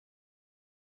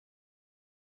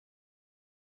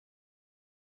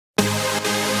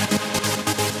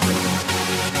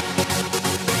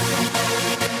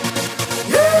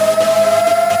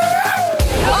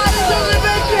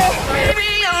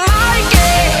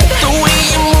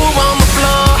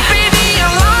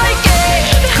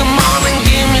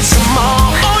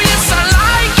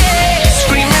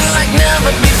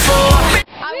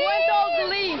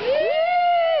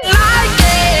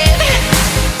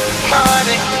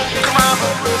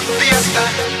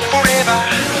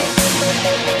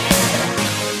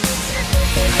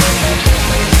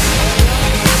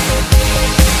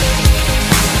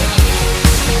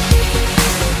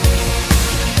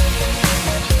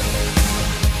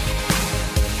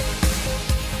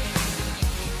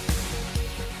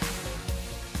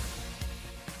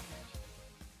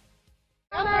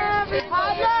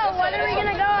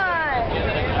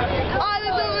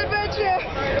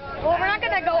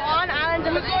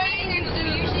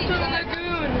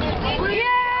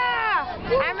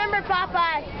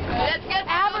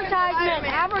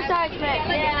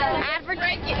advertisement. Yeah.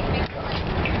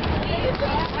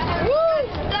 Woo!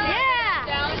 Yeah!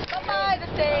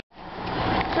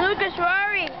 Lucas, where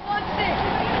are we?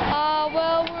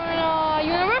 Well, we're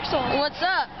in Universal. What's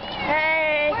up?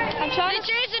 Hey. They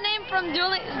changed the name from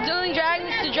Dueling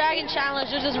Dragons to Dragon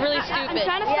Challenge, which is really stupid. I'm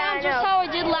trying to sound just how I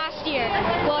did last year.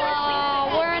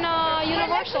 Well, we're in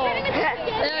Universal.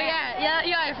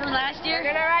 Yeah, from last year.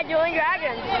 We're gonna ride Dueling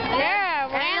Dragons.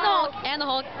 Yeah, And the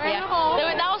Hulk. Yeah.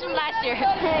 That was from last year.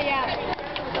 Yeah.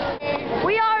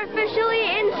 We are officially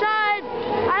inside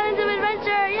Islands of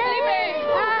Adventure. Yay!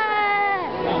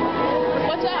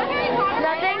 What's up?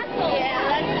 Nothing?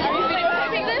 Are you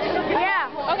videotaping this?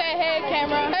 Yeah. Okay, hey,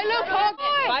 camera. Hey, look, Hulk.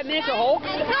 5 minutes of Hulk?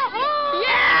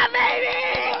 Yeah,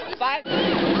 baby! 5.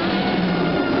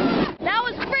 That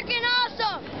was freaking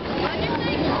awesome!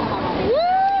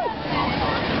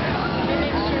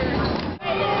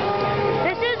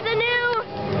 This is the new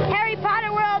Harry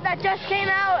Potter world that just came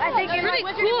out. I think it's really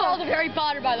Wizarding cool. World Of Harry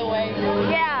Potter, by the way.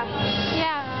 Yeah.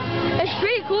 Yeah. It's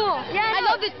pretty cool. Yeah, I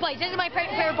love this place. This is my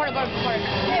favorite part of our park.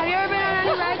 Have you ever been on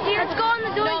any rides here? Let's go on the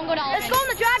No, I'm going to Let's go on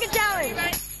the Dragon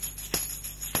Challenge.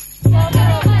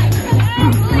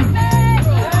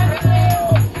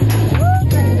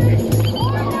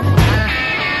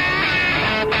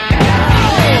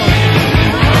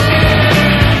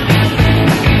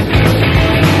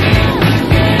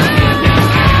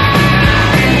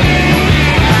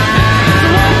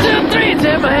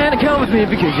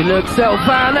 Because you look so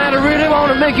fine that I really want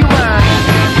to make you mine.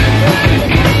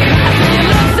 You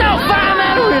look so fine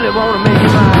that I really want to make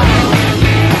you mine.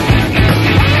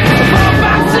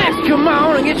 4, 5, 6, come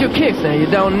on and get your kicks. Now you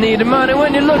don't need the money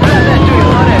when you look like that, do you,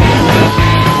 honey?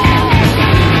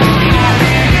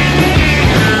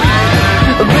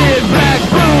 Big black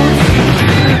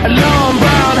boots, long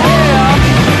brown hair.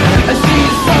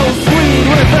 She's so sweet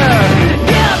with her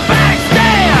get back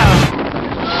stare.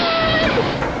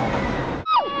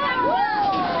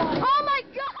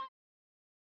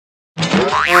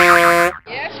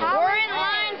 Yes, We're in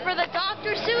line for the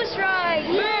Dr. Seuss ride.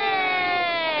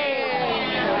 Yay!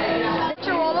 It's a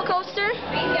roller coaster.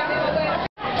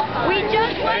 We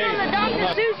just went on the Dr.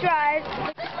 Seuss ride.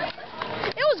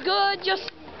 It was good,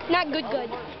 just not good.